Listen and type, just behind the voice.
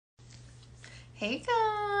Hey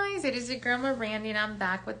guys, it is your girl Randy and I'm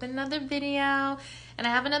back with another video, and I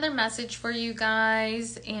have another message for you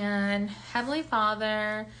guys. And Heavenly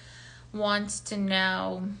Father wants to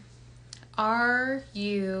know, are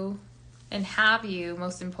you and have you,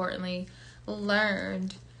 most importantly,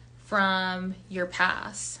 learned from your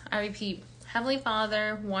past? I repeat, Heavenly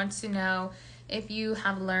Father wants to know if you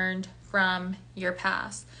have learned from your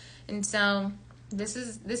past. And so this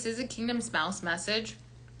is a kingdom spouse message.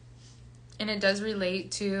 And it does relate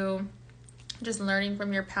to just learning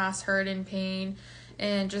from your past hurt and pain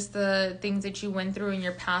and just the things that you went through in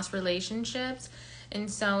your past relationships. And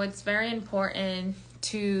so it's very important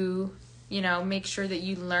to, make sure that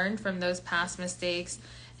you learn from those past mistakes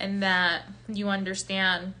and that you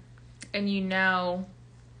understand and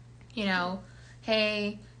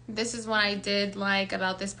hey, this is what I did like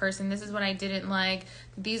about this person. This is what I didn't like.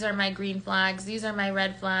 These are my green flags. These are my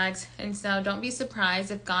red flags. And so don't be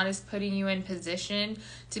surprised if God is putting you in position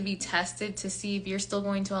to be tested to see if you're still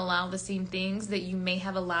going to allow the same things that you may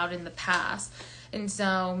have allowed in the past. And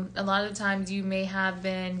so a lot of the times you may have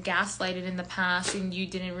been gaslighted in the past and you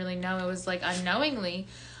didn't really know. It was like unknowingly,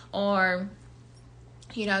 or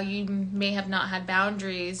you may have not had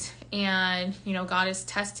boundaries, and God is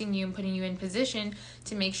testing you and putting you in position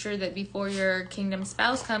to make sure that before your kingdom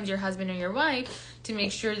spouse comes, your husband or your wife, to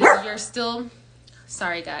make sure that you're still,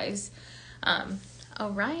 sorry guys,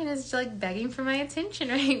 Orion is like begging for my attention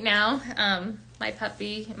right now. My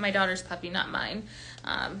puppy, my daughter's puppy, not mine,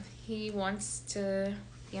 he wants to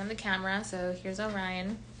be on the camera, so here's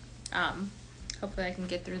Orion. Hopefully I can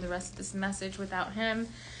get through the rest of this message without him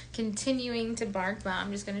continuing to bark, but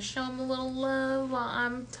I'm just going to show him a little love while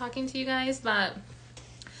I'm talking to you guys. But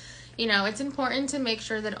it's important to make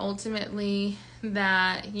sure that ultimately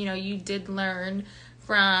that you did learn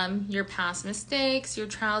from your past mistakes, your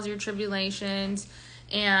trials, your tribulations,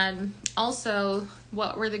 and also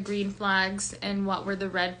what were the green flags and what were the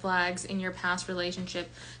red flags in your past relationship.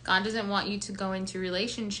 God doesn't want you to go into a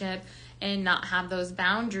relationship and not have those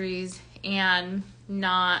boundaries and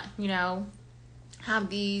not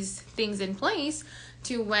have these things in place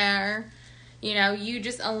to where you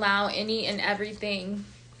just allow any and everything.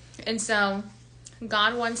 And so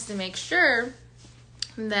God wants to make sure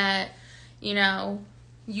that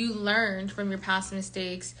you learned from your past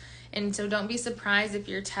mistakes. And so don't be surprised if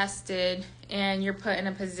you're tested and you're put in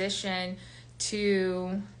a position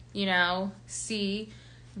to see,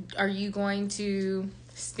 are you going to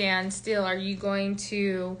stand still? Are you going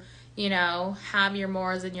to have your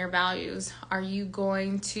morals and your values? Are you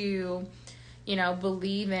going to,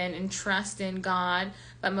 believe in and trust in God,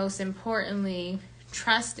 but most importantly,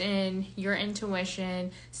 trust in your intuition,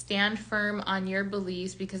 stand firm on your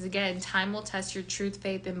beliefs, because again, time will test your truth,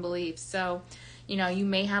 faith, and beliefs. So, you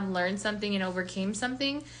may have learned something and overcame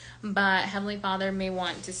something, but Heavenly Father may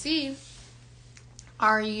want to see,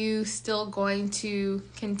 are you still going to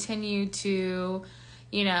continue to,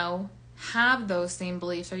 have those same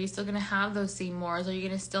beliefs? Are you still going to have those same morals? Are you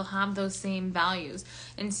going to still have those same values?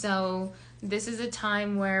 And so this is a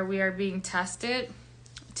time where we are being tested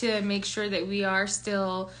to make sure that we are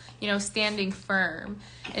still, standing firm.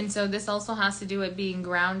 And so this also has to do with being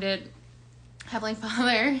grounded. Heavenly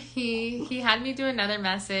Father, he had me do another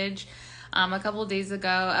message a couple of days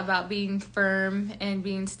ago about being firm and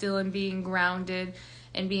being still and being grounded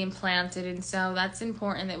and being planted. And so that's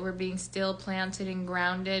important, that we're being still planted and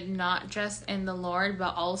grounded, not just in the Lord,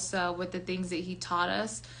 but also with the things that he taught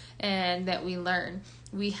us and that we learn.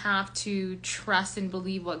 We have to trust and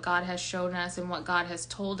believe what God has shown us and what God has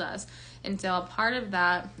told us. And so a part of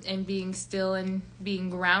that and being still and being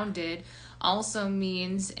grounded also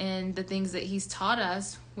means in the things that he's taught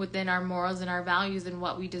us within our morals and our values and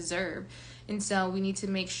what we deserve. And so we need to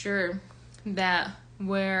make sure that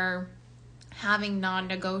we're having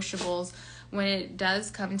non-negotiables when it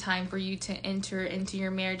does come time for you to enter into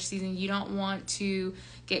your marriage season. You don't want to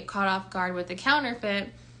get caught off guard with a counterfeit,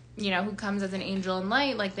 who comes as an angel in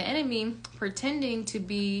light, like the enemy, pretending to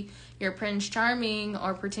be your Prince Charming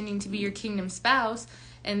or pretending to be your kingdom spouse,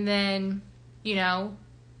 and then,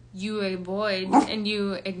 you avoid and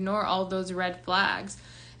you ignore all those red flags.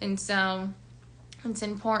 And so it's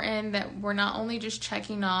important that we're not only just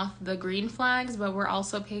checking off the green flags, but we're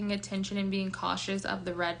also paying attention and being cautious of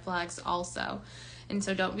the red flags also. And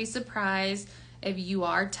so don't be surprised if you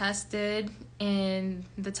are tested in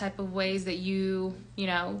the type of ways that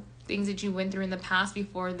things that you went through in the past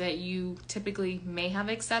before that you typically may have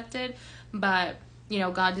accepted, but,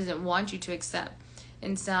 God doesn't want you to accept.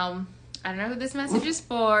 And so I don't know who this message is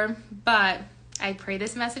for, but I pray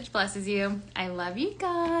this message blesses you. I love you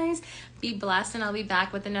guys. Be blessed, and I'll be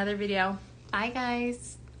back with another video. Bye,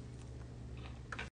 guys.